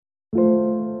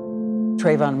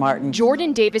Trayvon Martin,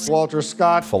 Jordan Davis, Walter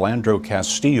Scott, Philando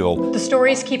Castile. The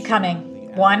stories keep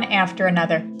coming, one after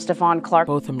another. Stephon Clark,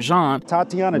 Botham Jean,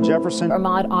 Tatiana Jefferson,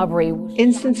 Ahmaud Arbery,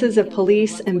 instances of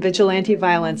police and vigilante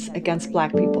violence against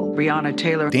Black people. Breonna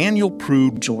Taylor, Daniel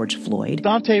Prude, George Floyd,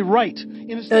 Dante Wright.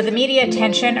 Though the media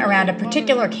attention around a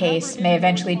particular case may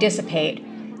eventually dissipate,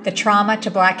 the trauma to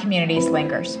Black communities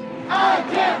lingers. I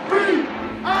can't breathe!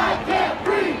 I can't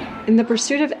breathe! In the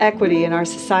pursuit of equity in our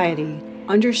society,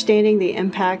 understanding the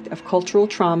impact of cultural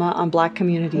trauma on Black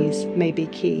communities may be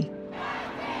key.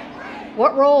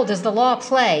 What role does the law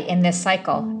play in this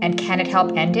cycle, and can it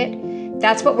help end it?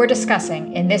 That's what we're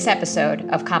discussing in this episode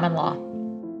of Common Law.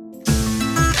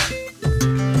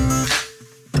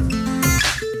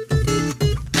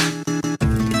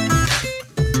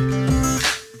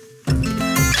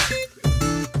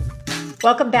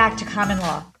 Welcome back to Common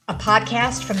Law, a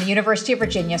podcast from the University of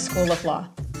Virginia School of Law.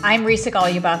 I'm Risa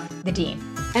Goluboff, the Dean.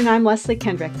 And I'm Leslie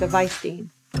Kendrick, the Vice Dean.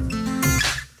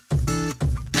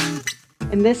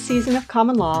 In this season of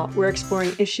Common Law, we're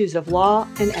exploring issues of law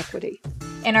and equity.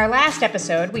 In our last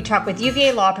episode, we talked with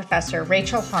UVA law professor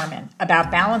Rachel Harmon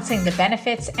about balancing the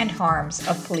benefits and harms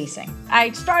of policing. I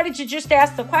started to just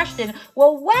ask the question,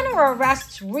 well, when are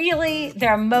arrests really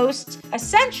their most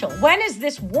essential? When is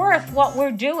this worth what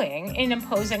we're doing in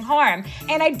imposing harm?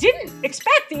 And I didn't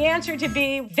expect the answer to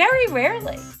be very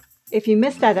rarely. If you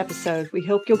missed that episode, we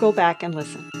hope you'll go back and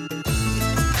listen.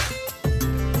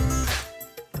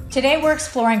 Today we're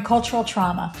exploring cultural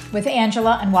trauma with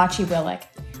Angela Onwuachi-Willig.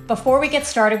 Before we get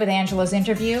started with Angela's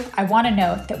interview, I want to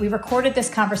note that we recorded this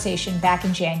conversation back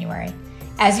in January.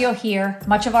 As you'll hear,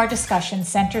 much of our discussion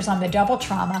centers on the double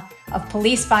trauma of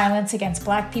police violence against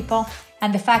Black people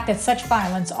and the fact that such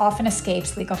violence often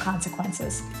escapes legal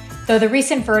consequences. Though the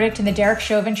recent verdict in the Derek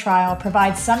Chauvin trial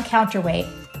provides some counterweight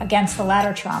against the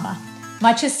latter trauma,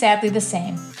 much is sadly the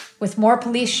same, with more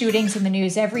police shootings in the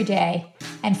news every day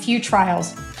and few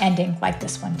trials ending like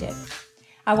this one did.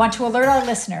 I want to alert our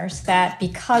listeners that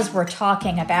because we're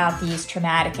talking about these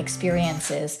traumatic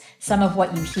experiences, some of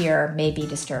what you hear may be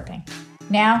disturbing.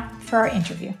 Now for our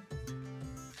interview.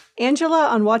 Angela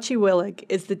Onwuachi-Willig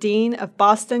is the Dean of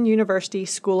Boston University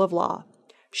School of Law.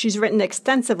 She's written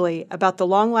extensively about the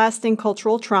long-lasting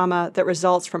cultural trauma that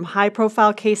results from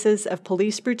high-profile cases of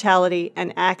police brutality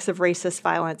and acts of racist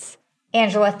violence.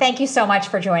 Angela, thank you so much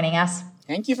for joining us.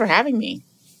 Thank you for having me.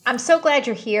 I'm so glad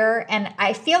you're here, and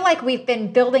I feel like we've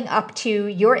been building up to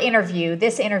your interview,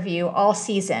 this interview, all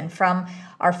season, from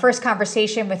our first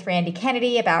conversation with Randy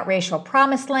Kennedy about racial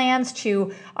promised lands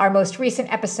to our most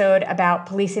recent episode about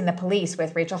policing the police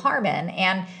with Rachel Harmon.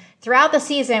 And throughout the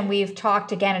season, we've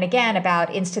talked again and again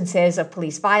about instances of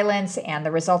police violence and the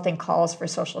resulting calls for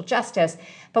social justice,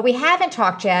 but we haven't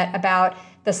talked yet about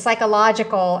the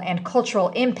psychological and cultural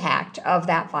impact of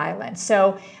that violence.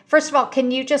 So first of all, can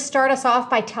you just start us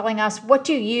off by telling us what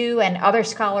do you and other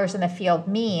scholars in the field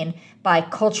mean by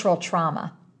cultural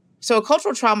trauma? So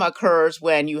cultural trauma occurs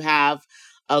when you have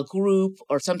a group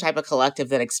or some type of collective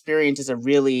that experiences a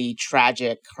really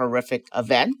tragic, horrific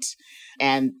event.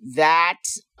 And that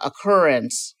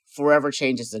occurrence forever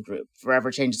changes the group,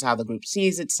 forever changes how the group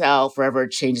sees itself, forever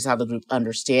changes how the group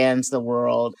understands the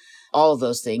world, all of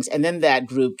those things. And then that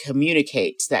group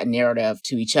communicates that narrative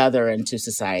to each other and to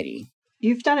society.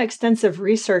 You've done extensive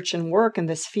research and work in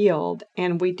this field,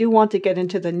 and we do want to get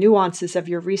into the nuances of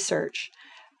your research.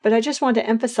 But I just want to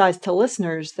emphasize to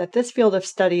listeners that this field of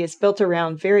study is built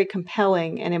around very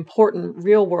compelling and important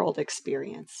real-world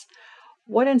experience.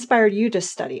 What inspired you to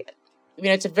study it? I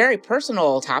mean, it's a very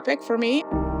personal topic for me.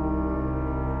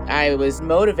 I was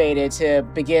motivated to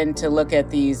begin to look at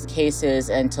these cases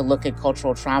and to look at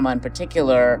cultural trauma in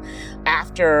particular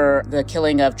after the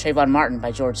killing of Trayvon Martin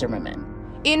by George Zimmerman.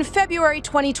 In February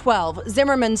 2012,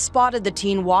 Zimmerman spotted the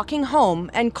teen walking home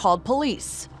and called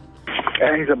police.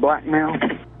 He's a Black male.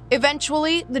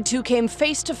 Eventually, the two came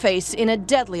face to face in a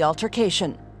deadly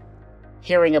altercation.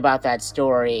 Hearing about that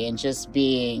story and just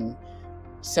being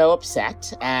so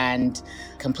upset and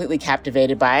completely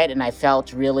captivated by it, and I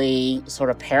felt really sort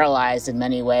of paralyzed in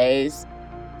many ways.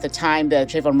 The time that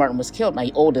Trayvon Martin was killed, my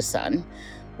oldest son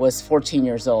was 14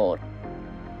 years old.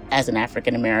 As an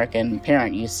African-American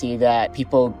parent, you see that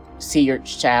people see your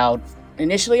child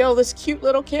initially, oh, this cute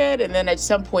little kid, and then at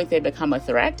some point they become a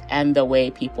threat, and the way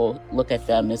people look at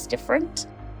them is different.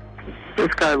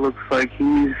 This guy looks like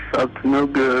he's up to no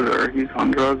good, or he's on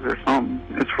drugs or something.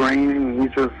 It's raining, and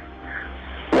he's just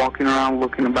walking around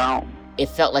looking about. It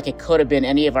felt like it could have been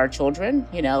any of our children,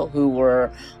 who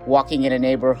were walking in a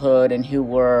neighborhood and who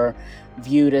were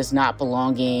viewed as not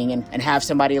belonging, and have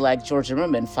somebody like George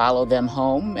Zimmerman follow them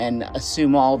home and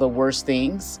assume all the worst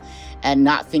things and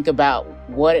not think about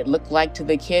what it looked like to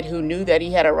the kid who knew that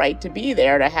he had a right to be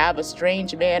there, to have a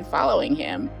strange man following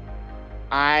him.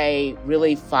 I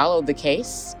really followed the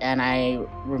case, and I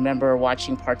remember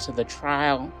watching parts of the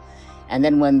trial. And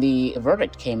then when the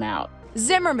verdict came out,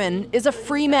 Zimmerman is a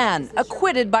free man,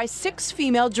 acquitted by 6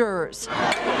 female jurors.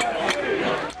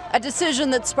 A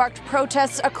decision that sparked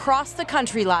protests across the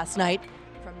country last night.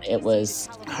 It was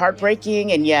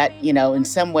heartbreaking and yet, in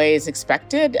some ways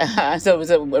expected. So it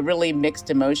was a really mixed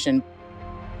emotion.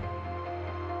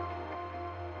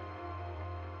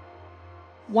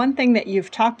 One thing that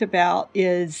you've talked about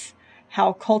is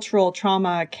how cultural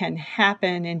trauma can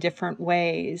happen in different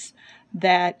ways,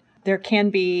 that there can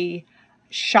be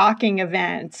shocking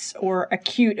events or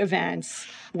acute events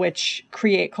which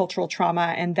create cultural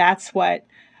trauma, and that's what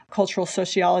cultural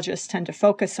sociologists tend to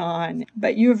focus on.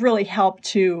 But you've really helped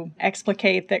to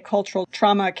explicate that cultural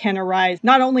trauma can arise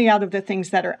not only out of the things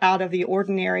that are out of the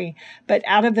ordinary, but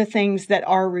out of the things that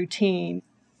are routine.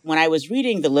 When I was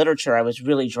reading the literature, I was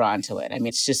really drawn to it. I mean,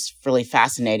 it's just really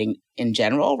fascinating in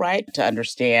general, right? To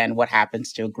understand what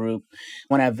happens to a group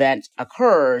when an event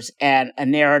occurs and a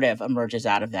narrative emerges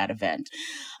out of that event.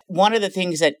 One of the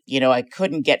things that, I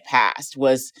couldn't get past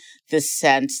was this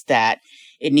sense that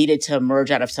it needed to emerge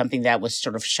out of something that was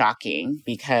sort of shocking,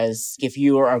 because if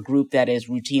you are a group that is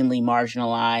routinely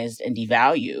marginalized and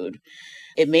devalued,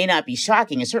 it may not be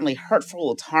shocking. It's certainly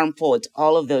hurtful, it's harmful, it's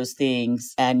all of those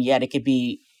things, and yet it could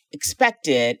be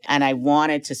expected. And I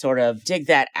wanted to sort of dig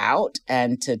that out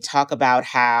and to talk about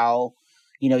how,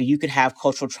 you could have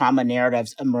cultural trauma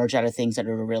narratives emerge out of things that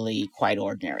are really quite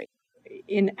ordinary.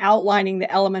 In outlining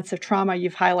the elements of trauma,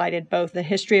 you've highlighted both the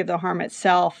history of the harm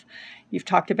itself. You've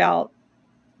talked about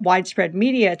widespread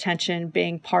media attention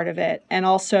being part of it, and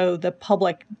also the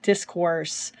public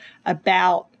discourse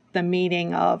about the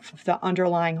meaning of the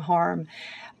underlying harm.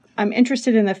 I'm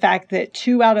interested in the fact that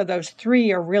 2 out of those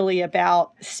 3 are really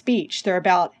about speech. They're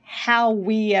about how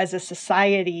we as a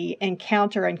society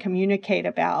encounter and communicate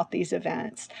about these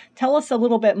events. Tell us a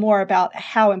little bit more about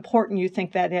how important you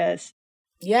think that is.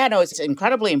 Yeah, no, it's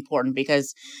incredibly important,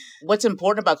 because what's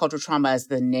important about cultural trauma is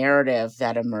the narrative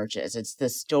that emerges. It's the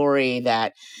story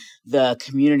that the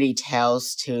community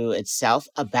tells to itself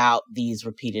about these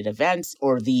repeated events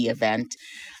or the event.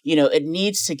 It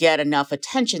needs to get enough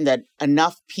attention that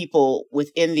enough people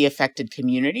within the affected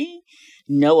community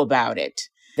know about it,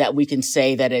 that we can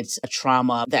say that it's a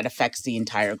trauma that affects the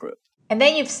entire group. And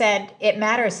then you've said it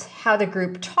matters how the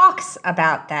group talks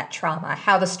about that trauma,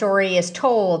 how the story is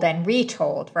told and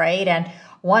retold, right? And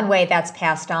one way that's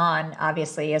passed on,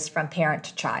 obviously, is from parent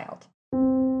to child.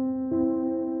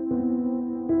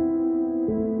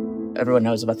 Everyone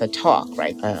knows about the talk,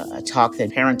 right? A talk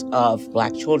that parents of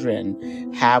Black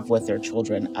children have with their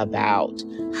children about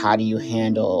how do you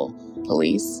handle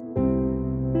police.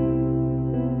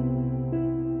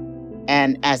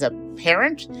 And as a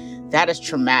parent, that is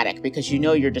traumatic, because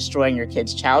you're destroying your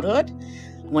kid's childhood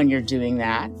when you're doing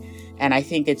that. And I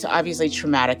think it's obviously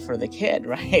traumatic for the kid,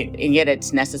 right? And yet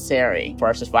it's necessary for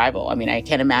our survival. I mean, I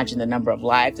can't imagine the number of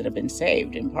lives that have been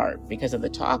saved in part because of the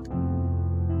talk.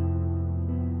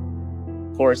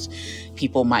 Of course,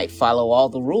 people might follow all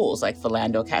the rules like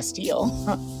Philando Castile,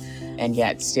 and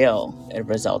yet still it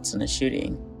results in a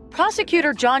shooting.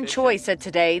 Prosecutor John Choi said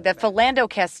today that Philando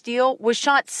Castile was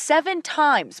shot 7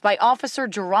 times by Officer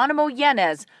Geronimo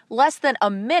Yanez less than a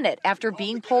minute after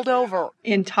being pulled over.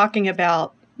 In talking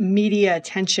about media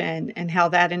attention and how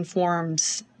that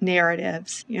informs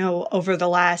narratives, over the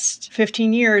last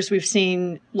 15 years, we've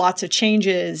seen lots of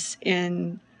changes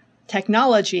in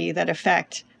technology that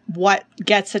affect what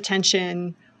gets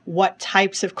attention, what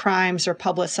types of crimes are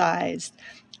publicized.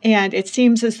 And it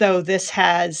seems as though this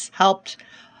has helped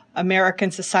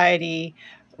American society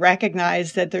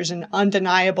recognize that there's an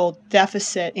undeniable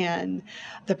deficit in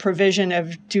the provision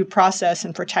of due process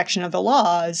and protection of the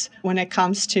laws when it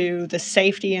comes to the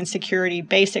safety and security,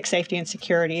 basic safety and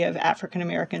security of African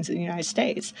Americans in the United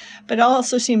States. But it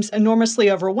also seems enormously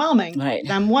overwhelming. Right.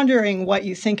 And I'm wondering what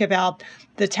you think about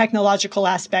the technological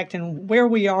aspect and where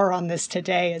we are on this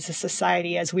today as a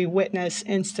society as we witness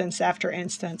instance after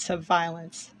instance of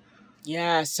violence.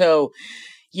 Yeah, so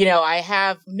I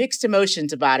have mixed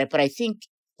emotions about it, but I think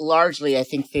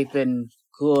they've been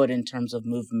good in terms of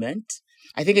movement.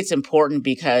 I think it's important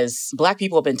because Black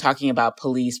people have been talking about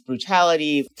police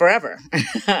brutality forever.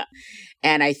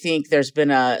 And I think there's been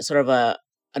a sort of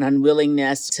an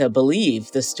unwillingness to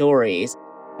believe the stories.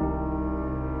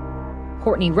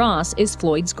 Courtney Ross is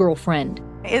Floyd's girlfriend.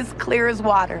 It's clear as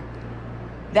water.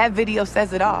 That video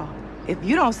says it all. If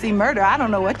you don't see murder, I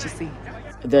don't know what you see.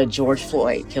 The George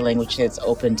Floyd killing, which has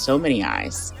opened so many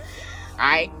eyes.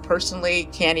 I personally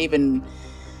can't even,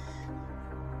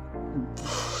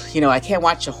 I can't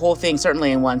watch the whole thing,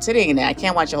 certainly in one sitting, and I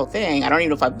can't watch the whole thing. I don't even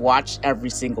know if I've watched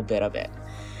every single bit of it.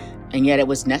 And yet it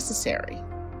was necessary.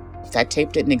 If that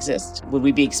tape didn't exist, would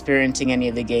we be experiencing any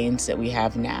of the gains that we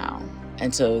have now?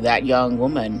 And so that young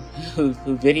woman who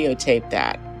videotaped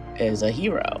that is a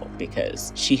hero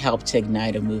because she helped to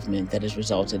ignite a movement that has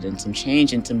resulted in some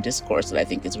change and some discourse that I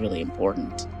think is really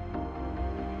important.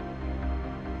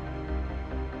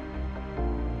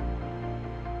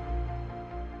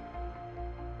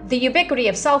 The ubiquity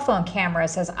of cell phone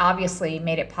cameras has obviously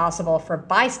made it possible for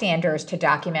bystanders to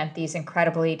document these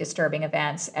incredibly disturbing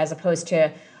events as opposed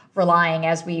to relying,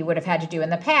 as we would have had to do in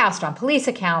the past, on police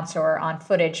accounts or on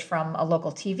footage from a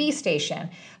local TV station.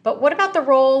 But what about the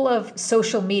role of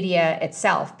social media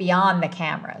itself beyond the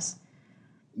cameras?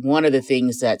 One of the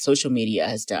things that social media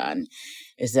has done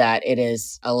is that it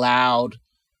has allowed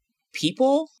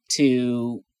people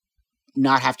to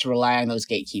not have to rely on those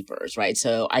gatekeepers, right?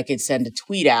 So I could send a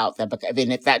tweet out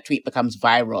if that tweet becomes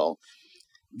viral,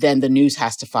 then the news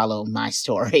has to follow my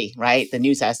story, right? The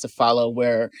news has to follow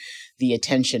where the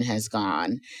attention has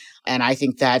gone. And I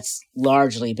think that's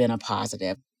largely been a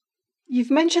positive. You've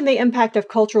mentioned the impact of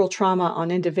cultural trauma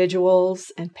on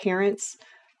individuals and parents.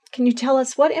 Can you tell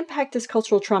us what impact does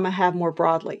cultural trauma have more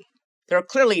broadly? There are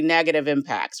clearly negative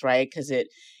impacts, right? Because it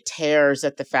tears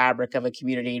at the fabric of a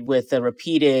community with the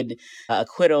repeated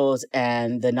acquittals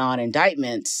and the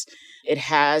non-indictments. It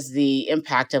has the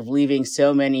impact of leaving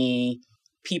so many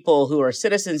people who are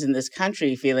citizens in this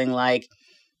country feeling like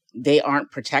they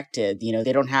aren't protected.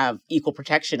 They don't have equal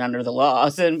protection under the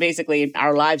laws. And basically,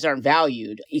 our lives aren't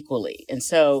valued equally. And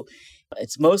so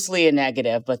it's mostly a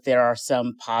negative, but there are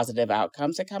some positive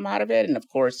outcomes that come out of it. And of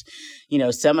course,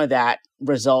 some of that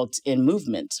results in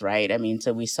movements, right?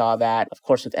 So we saw that, of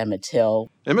course, with Emmett Till.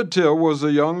 Emmett Till was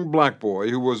a young black boy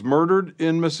who was murdered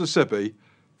in Mississippi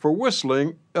for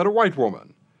whistling at a white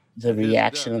woman. The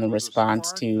reaction and the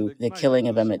response to the killing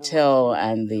of Emmett Till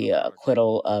and the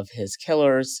acquittal of his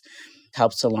killers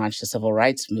helps to launch the Civil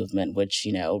Rights Movement, which,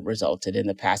 resulted in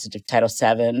the passage of Title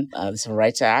VII, the Civil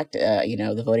Rights Act,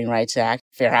 the Voting Rights Act,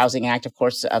 Fair Housing Act, of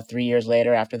course, 3 years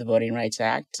later after the Voting Rights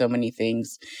Act. So many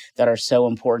things that are so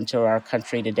important to our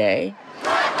country today.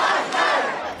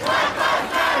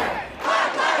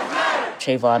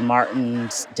 Trayvon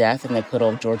Martin's death and the acquittal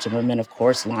of George Zimmerman, of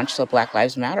course, launched the Black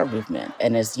Lives Matter movement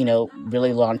and has,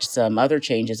 really launched some other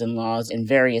changes in laws in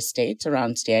various states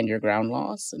around stand your ground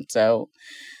laws. And so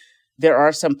there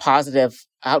are some positive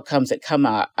outcomes that come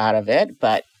out of it,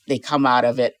 but they come out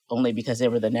of it only because they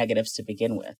were the negatives to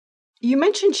begin with. You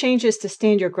mentioned changes to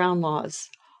stand your ground laws.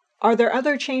 Are there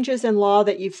other changes in law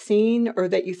that you've seen or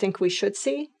that you think we should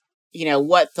see?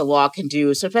 What the law can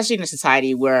do, so especially in a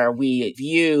society where we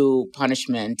view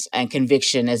punishment and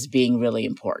conviction as being really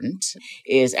important,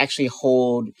 is actually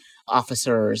hold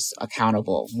officers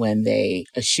accountable when they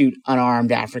shoot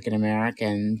unarmed African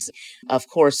Americans. Of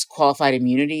course, qualified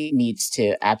immunity needs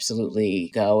to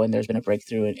absolutely go, and there's been a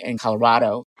breakthrough in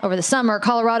Colorado. Over the summer,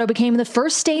 Colorado became the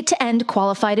first state to end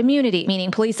qualified immunity,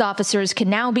 meaning police officers can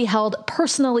now be held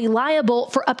personally liable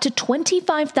for up to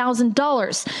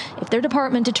 $25,000 if their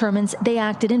department determines they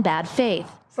acted in bad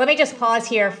faith. So let me just pause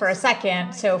here for a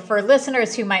second. So for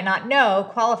listeners who might not know,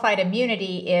 qualified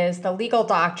immunity is the legal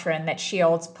doctrine that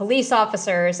shields police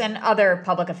officers and other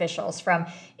public officials from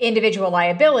individual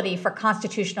liability for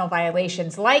constitutional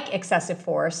violations like excessive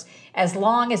force, as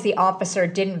long as the officer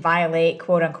didn't violate,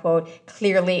 quote unquote,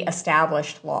 clearly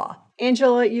established law.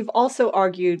 Angela, you've also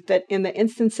argued that in the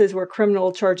instances where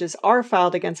criminal charges are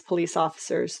filed against police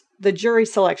officers, the jury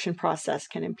selection process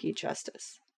can impede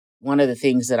justice. One of the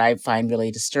things that I find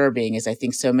really disturbing is I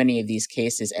think so many of these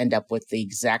cases end up with the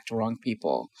exact wrong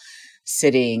people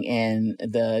sitting in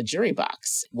the jury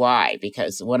box. Why?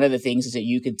 Because one of the things is that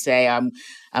you could say,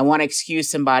 I want to excuse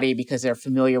somebody because they're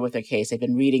familiar with their case. They've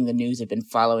been reading the news, they've been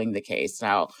following the case.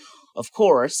 Now, of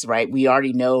course, right, we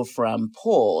already know from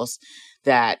polls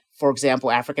that, for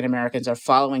example, African Americans are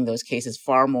following those cases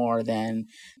far more than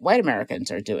white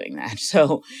Americans are doing that.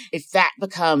 So if that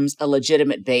becomes a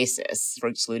legitimate basis for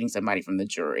excluding somebody from the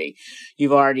jury,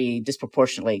 you've already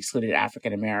disproportionately excluded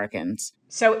African Americans.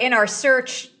 So in our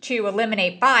search to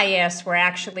eliminate bias, we're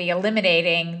actually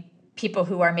eliminating people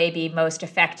who are maybe most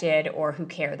affected or who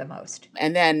care the most.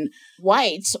 And then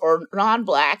whites or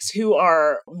non-blacks who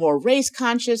are more race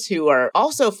conscious, who are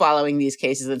also following these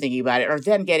cases and thinking about it, are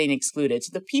then getting excluded.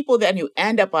 So the people then who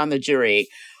end up on the jury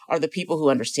are the people who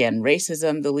understand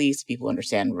racism the least, people who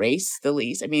understand race the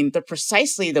least. I mean, they're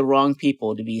precisely the wrong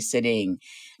people to be sitting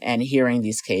and hearing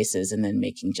these cases and then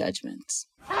making judgments.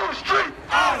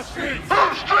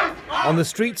 On the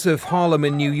streets of Harlem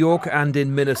in New York and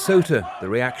in Minnesota, the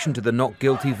reaction to the not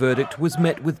guilty verdict was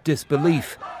met with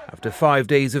disbelief. After 5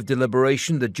 days of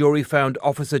deliberation, the jury found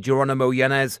Officer Geronimo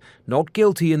Yanez not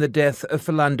guilty in the death of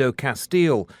Philando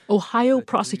Castile. Ohio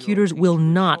prosecutors will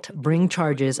not bring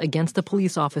charges against the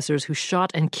police officers who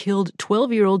shot and killed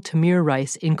 12-year-old Tamir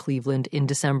Rice in Cleveland in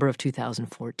December of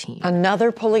 2014.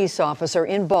 Another police officer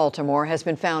in Baltimore has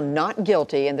been found not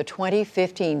guilty in the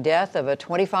 2015 death of a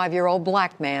 25-year-old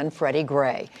black man, Freddie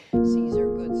Gray. Caesar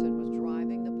Goodson was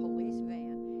driving the police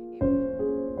van.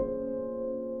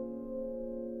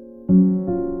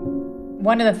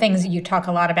 One of the things that you talk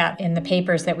a lot about in the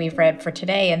papers that we've read for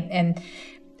today, and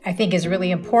I think is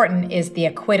really important, is the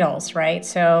acquittals, right?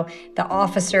 So the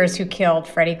officers who killed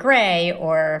Freddie Gray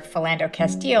or Philando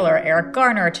Castile or Eric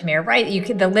Garner or Tamir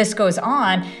Rice, the list goes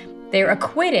on, they're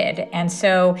acquitted. And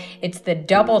so it's the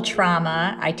double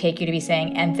trauma, I take you to be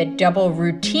saying, and the double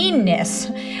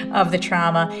routineness of the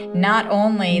trauma, not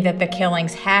only that the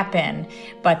killings happen,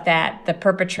 but that the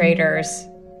perpetrators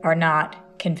are not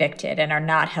convicted and are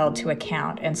not held to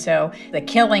account. And so the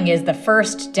killing is the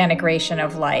first denigration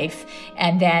of life,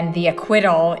 and then the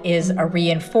acquittal is a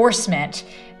reinforcement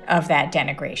of that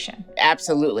denigration.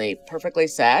 Absolutely. Perfectly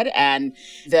said. And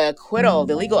the acquittal,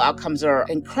 the legal outcomes are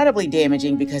incredibly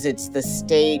damaging because it's the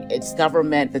state, it's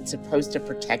government that's supposed to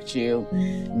protect you,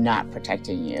 not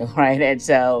protecting you, right? And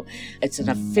so it's an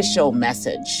official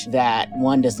message that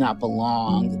one does not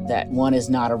belong, that one is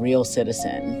not a real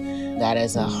citizen. That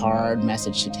is a hard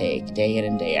message to take day in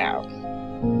and day out.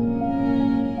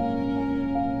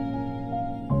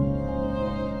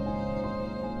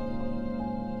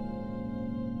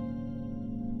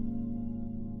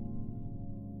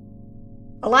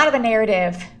 A lot of the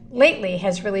narrative lately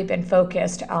has really been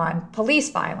focused on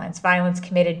police violence, violence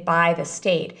committed by the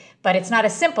state. But it's not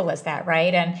as simple as that,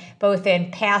 right? And both in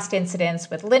past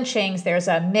incidents with lynchings, there's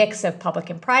a mix of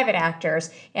public and private actors.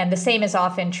 And the same is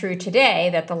often true today,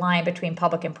 that the line between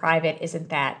public and private isn't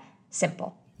that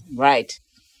simple. Right.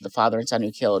 The father and son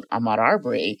who killed Ahmaud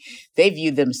Arbery, they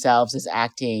viewed themselves as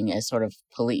acting as sort of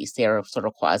police. They are sort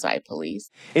of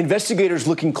quasi-police. Investigators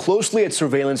looking closely at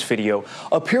surveillance video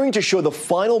appearing to show the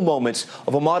final moments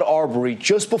of Ahmaud Arbery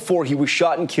just before he was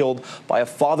shot and killed by a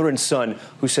father and son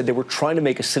who said they were trying to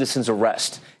make a citizen's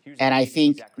arrest. And I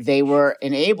think they were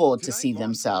enabled to see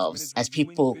themselves as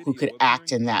people who could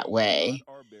act in that way,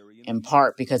 in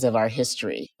part because of our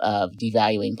history of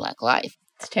devaluing Black life.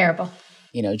 It's terrible.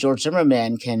 You know, George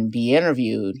Zimmerman can be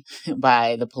interviewed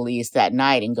by the police that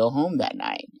night and go home that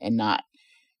night and not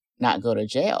go to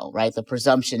jail, right? The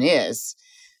presumption is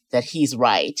that he's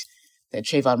right, that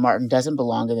Trayvon Martin doesn't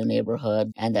belong in the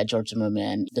neighborhood, and that George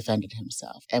Zimmerman defended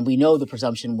himself. And we know the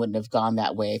presumption wouldn't have gone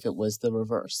that way if it was the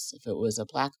reverse, if it was a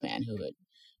Black man who had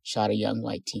shot a young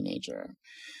white teenager.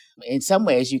 In some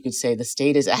ways, you could say the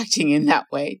state is acting in that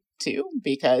way too,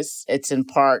 because it's in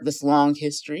part this long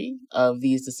history of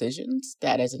these decisions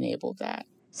that has enabled that.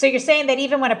 So you're saying that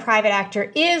even when a private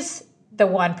actor is the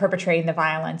one perpetrating the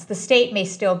violence, the state may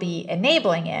still be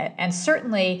enabling it. And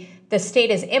certainly the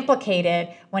state is implicated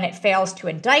when it fails to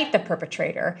indict the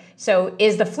perpetrator. So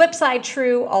is the flip side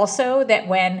true also, that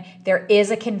when there is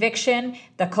a conviction,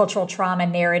 the cultural trauma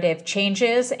narrative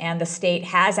changes and the state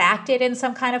has acted in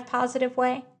some kind of positive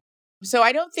way? So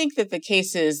I don't think that the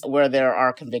cases where there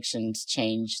are convictions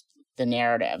change the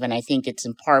narrative. And I think it's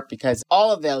in part because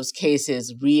all of those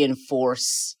cases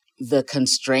reinforce the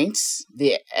constraints,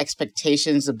 the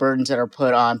expectations, the burdens that are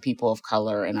put on people of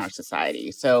color in our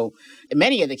society. So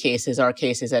many of the cases are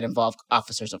cases that involve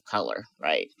officers of color,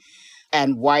 right?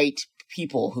 And white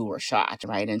people who were shot,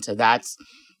 right? And so that's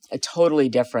a totally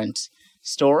different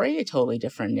story, a totally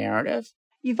different narrative.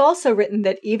 You've also written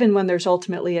that even when there's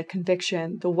ultimately a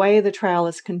conviction, the way the trial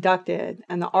is conducted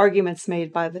and the arguments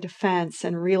made by the defense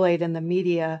and relayed in the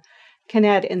media can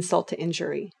add insult to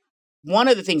injury. One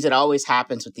of the things that always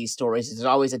happens with these stories is there's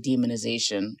always a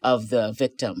demonization of the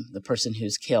victim, the person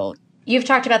who's killed. You've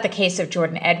talked about the case of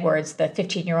Jordan Edwards, the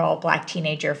 15-year-old Black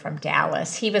teenager from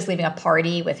Dallas. He was leaving a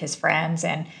party with his friends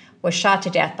and was shot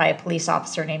to death by a police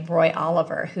officer named Roy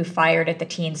Oliver, who fired at the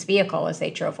teen's vehicle as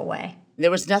they drove away. There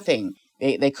was nothing.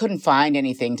 They couldn't find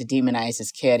anything to demonize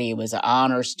this kid. He was an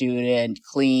honor student,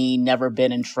 clean, never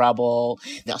been in trouble.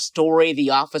 The story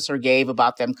the officer gave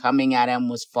about them coming at him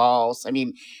was false. I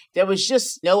mean, there was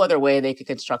just no other way they could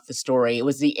construct the story. It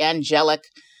was the angelic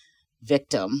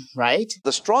victim, right?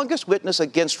 The strongest witness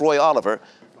against Roy Oliver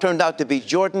turned out to be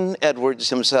Jordan Edwards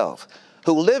himself.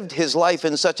 who lived his life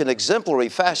in such an exemplary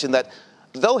fashion that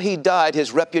though he died,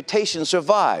 his reputation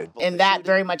survived. And that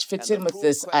very much fits in with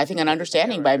this, I think, an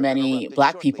understanding by many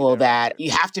Black people that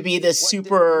you have to be this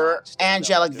super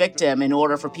angelic victim in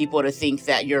order for people to think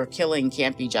that your killing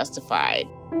can't be justified.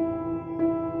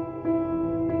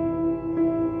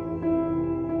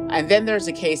 And then there's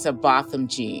a case of Botham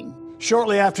Jean.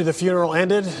 Shortly after the funeral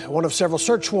ended, one of several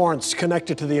search warrants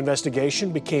connected to the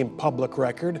investigation became public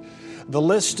record. The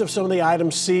list of some of the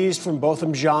items seized from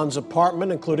Botham Jean's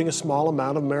apartment, including a small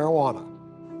amount of marijuana.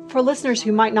 For listeners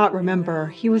who might not remember,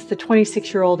 he was the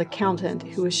 26-year-old accountant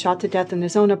who was shot to death in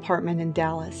his own apartment in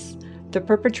Dallas. The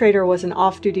perpetrator was an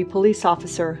off-duty police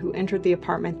officer who entered the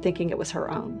apartment thinking it was her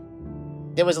own.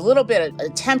 There was a little bit of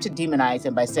attempt to demonize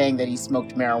him by saying that he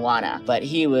smoked marijuana, but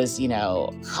he was,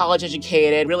 college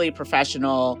educated, really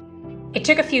professional. It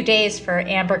took a few days for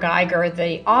Amber Geiger,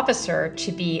 the officer,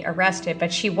 to be arrested,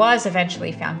 but she was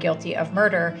eventually found guilty of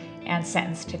murder and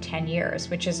sentenced to 10 years,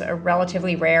 which is a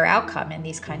relatively rare outcome in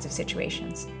these kinds of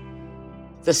situations.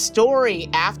 The story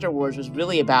afterwards was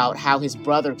really about how his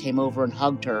brother came over and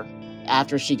hugged her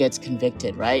after she gets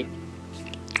convicted, right?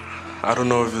 I don't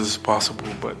know if this is possible,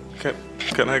 but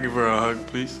can I give her a hug,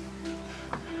 please?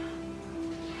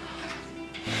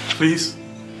 Please?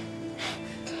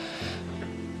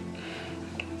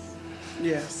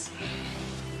 Yes.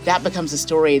 That becomes a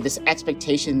story, this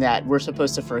expectation that we're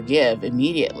supposed to forgive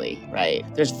immediately, right?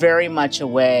 There's very much a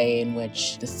way in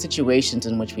which the situations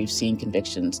in which we've seen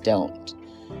convictions don't.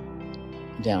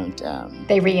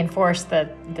 They reinforce the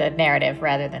narrative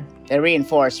rather than... They're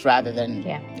reinforced rather than...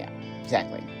 Yeah,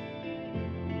 exactly.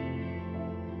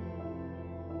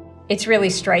 It's really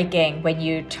striking when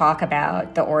you talk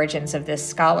about the origins of this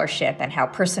scholarship and how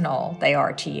personal they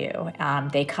are to you.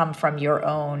 They come from your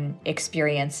own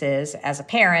experiences as a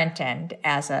parent and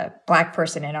as a Black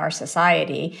person in our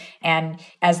society. And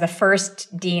as the first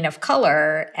dean of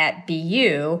color at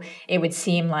BU, it would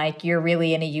seem like you're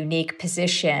really in a unique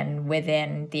position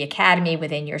within the academy,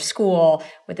 within your school,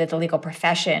 within the legal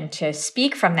profession to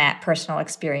speak from that personal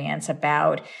experience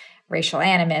about racial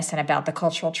animus and about the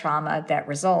cultural trauma that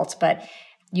results. But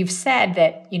you've said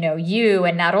that, you,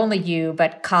 and not only you,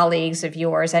 but colleagues of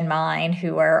yours and mine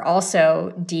who are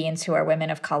also deans who are women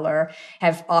of color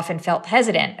have often felt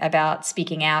hesitant about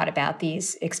speaking out about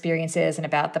these experiences and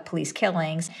about the police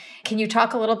killings. Can you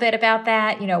talk a little bit about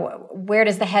that? Where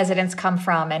does the hesitance come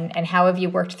from and how have you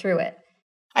worked through it?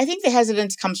 I think the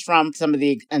hesitance comes from some of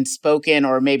the unspoken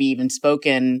or maybe even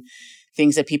spoken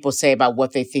things that people say about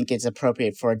what they think is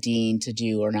appropriate for a dean to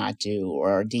do or not do,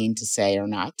 or a dean to say or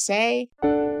not say.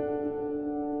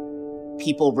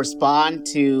 People respond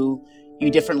to you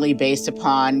differently based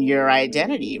upon your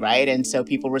identity, right? And so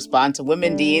people respond to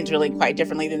women deans really quite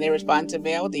differently than they respond to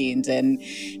male deans. And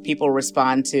people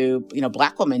respond to,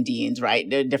 Black women deans, right?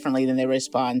 Differently than they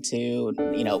respond to,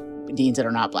 deans that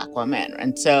are not Black women.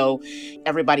 And so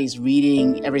everybody's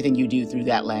reading everything you do through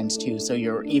that lens too. So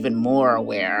you're even more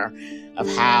aware of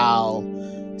how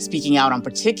speaking out on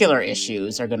particular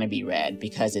issues are going to be read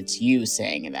because it's you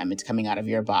saying them. It's coming out of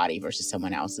your body versus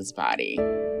someone else's body.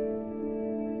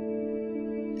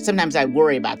 Sometimes I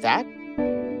worry about that.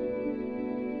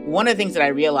 One of the things that I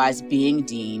realized being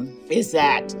dean is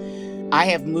that I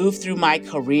have moved through my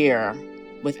career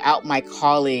without my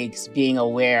colleagues being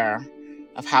aware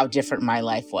of how different my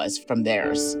life was from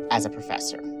theirs as a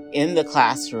professor. In the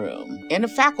classroom, in a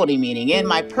faculty meeting, in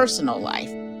my personal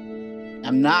life.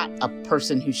 I'm not a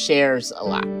person who shares a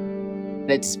lot.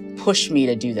 It's pushed me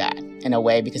to do that in a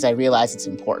way because I realize it's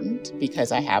important,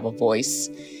 because I have a voice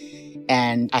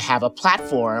and I have a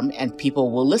platform and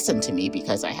people will listen to me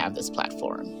because I have this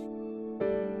platform.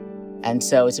 And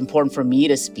so it's important for me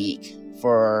to speak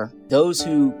for those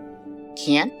who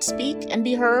can't speak and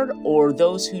be heard, or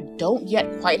those who don't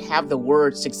yet quite have the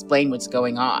words to explain what's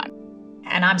going on.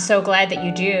 And I'm so glad that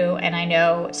you do, and I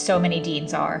know so many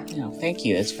deans are. Oh, thank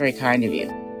you. That's very kind of you.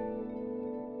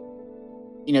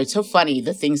 It's so funny,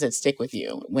 the things that stick with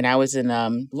you. When I was in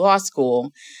law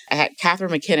school, I had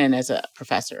Catherine McKinnon as a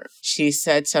professor. She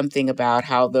said something about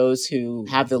how those who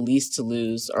have the least to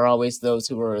lose are always those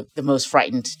who are the most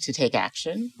frightened to take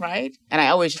action, right? And I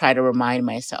always try to remind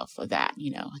myself of that.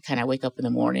 I kind of wake up in the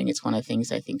morning. It's one of the things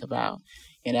I think about.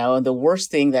 And the worst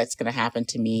thing that's going to happen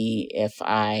to me if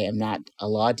I am not a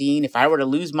law dean, if I were to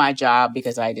lose my job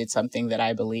because I did something that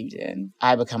I believed in,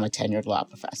 I become a tenured law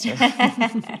professor.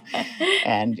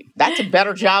 And that's a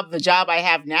better job than the job I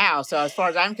have now. So as far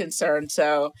as I'm concerned,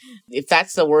 so if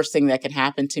that's the worst thing that can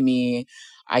happen to me,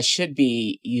 I should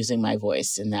be using my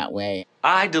voice in that way.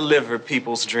 I deliver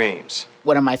people's dreams.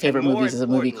 One of my favorite movies is a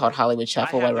movie called Hollywood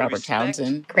Shuffle by Robert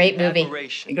Townsend. Great movie.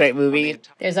 Great movie.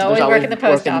 There's always work in the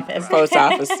post office. Post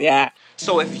office, yeah.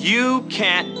 So if you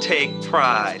can't take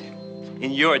pride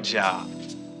in your job,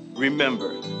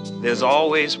 remember, there's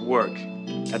always work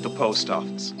at the post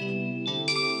office.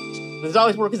 There's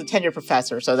always work as a tenured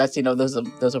professor, so that's,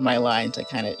 those are my lines I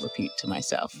kind of repeat to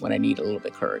myself when I need a little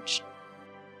bit of courage.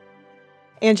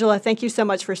 Angela, thank you so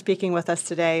much for speaking with us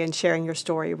today and sharing your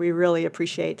story. We really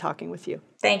appreciate talking with you.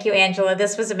 Thank you, Angela.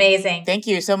 This was amazing. Thank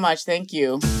you so much. Thank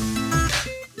you.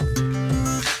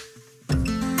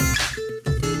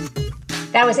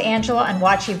 That was Angela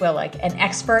Onwuachi-Willig, an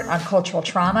expert on cultural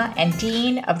trauma and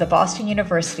dean of the Boston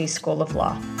University School of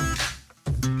Law.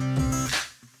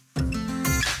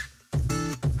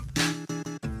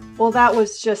 Well, that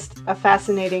was just a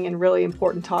fascinating and really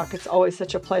important talk. It's always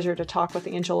such a pleasure to talk with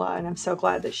Angela, and I'm so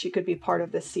glad that she could be part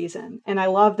of this season. And I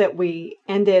love that we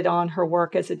ended on her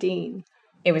work as a dean.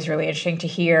 It was really interesting to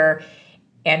hear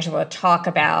Angela talk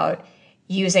about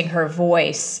using her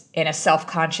voice in a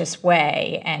self-conscious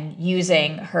way and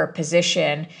using her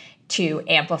position to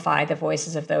amplify the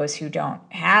voices of those who don't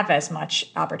have as much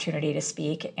opportunity to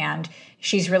speak. And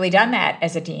she's really done that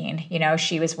as a dean.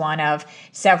 She was one of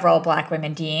several Black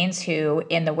women deans who,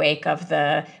 in the wake of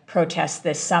the protests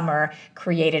this summer,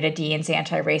 created a Dean's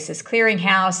Anti-Racist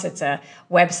Clearinghouse. It's a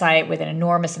website with an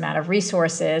enormous amount of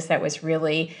resources that was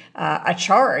really a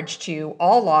charge to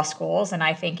all law schools, and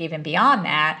I think even beyond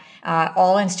that,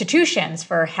 all institutions,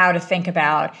 for how to think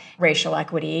about racial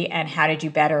equity and how to do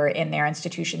better in their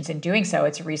institutions in doing so.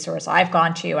 It's a resource I've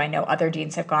gone to. I know other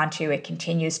deans have gone to. It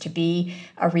continues to be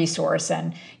a resource.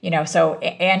 And, so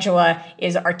Angela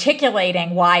is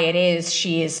articulating why it is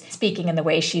she is speaking in the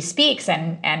way she speaks.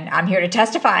 And I'm here to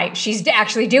testify she's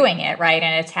actually doing it, right?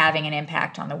 And it's having an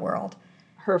impact on the world.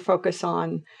 Her focus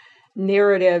on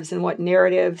narratives and what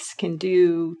narratives can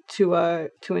do to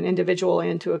an individual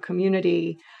and to a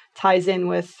community ties in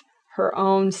with her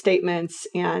own statements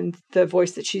and the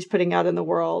voice that she's putting out in the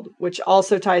world, which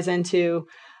also ties into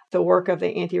the work of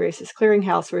the Anti-Racist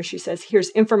Clearinghouse, where she says, here's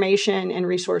information and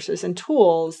resources and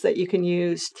tools that you can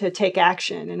use to take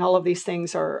action. And all of these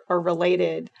things are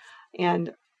related.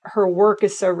 And her work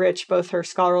is so rich, both her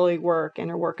scholarly work and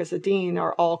her work as a dean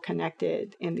are all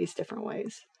connected in these different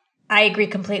ways. I agree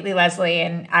completely, Leslie.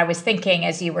 And I was thinking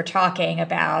as you were talking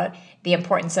about the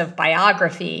importance of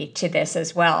biography to this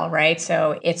as well, right?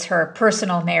 So it's her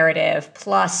personal narrative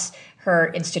plus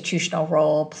her institutional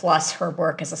role plus her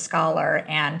work as a scholar.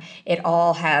 And it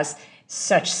all has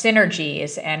such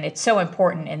synergies, and it's so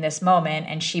important in this moment.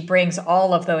 And she brings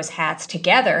all of those hats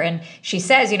together. And she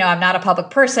says, I'm not a public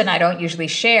person. I don't usually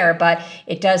share, but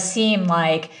it does seem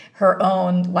like her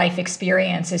own life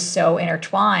experience is so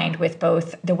intertwined with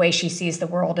both the way she sees the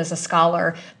world as a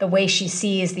scholar, the way she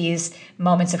sees these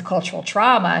moments of cultural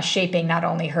trauma shaping not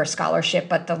only her scholarship,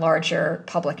 but the larger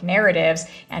public narratives,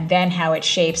 and then how it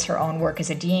shapes her own work as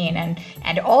a dean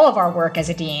and all of our work as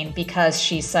a dean, because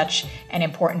she's such an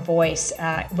important voice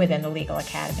within the legal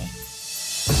academy.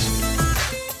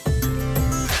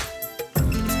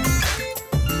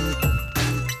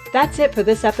 That's it for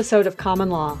this episode of Common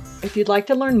Law. If you'd like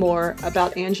to learn more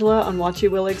about Angela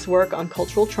Onwuachi-Willig's work on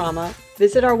cultural trauma,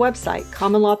 visit our website,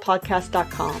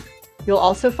 commonlawpodcast.com. You'll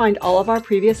also find all of our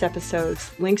previous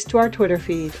episodes, links to our Twitter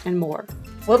feed, and more.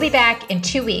 We'll be back in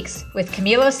 2 weeks with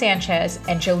Camilo Sanchez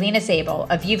and Jolena Zabel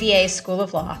of UVA School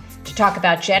of Law to talk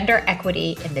about gender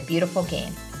equity in the beautiful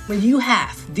game. When you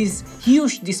have these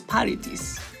huge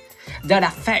disparities that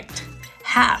affect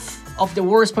half of the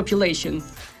world's population,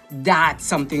 that's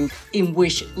something in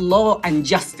which law and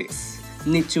justice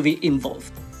need to be involved.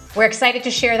 We're excited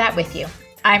to share that with you.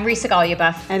 I'm Risa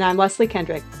Goluboff. And I'm Leslie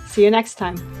Kendrick. See you next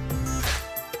time.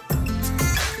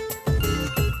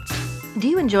 Do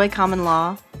you enjoy Common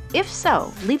Law? If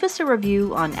so, leave us a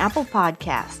review on Apple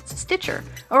Podcasts, Stitcher,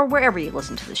 or wherever you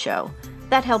listen to the show.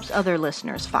 That helps other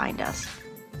listeners find us.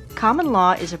 Common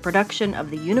Law is a production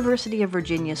of the University of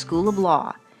Virginia School of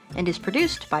Law and is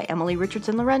produced by Emily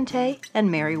Richardson Lorente and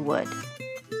Mary Wood.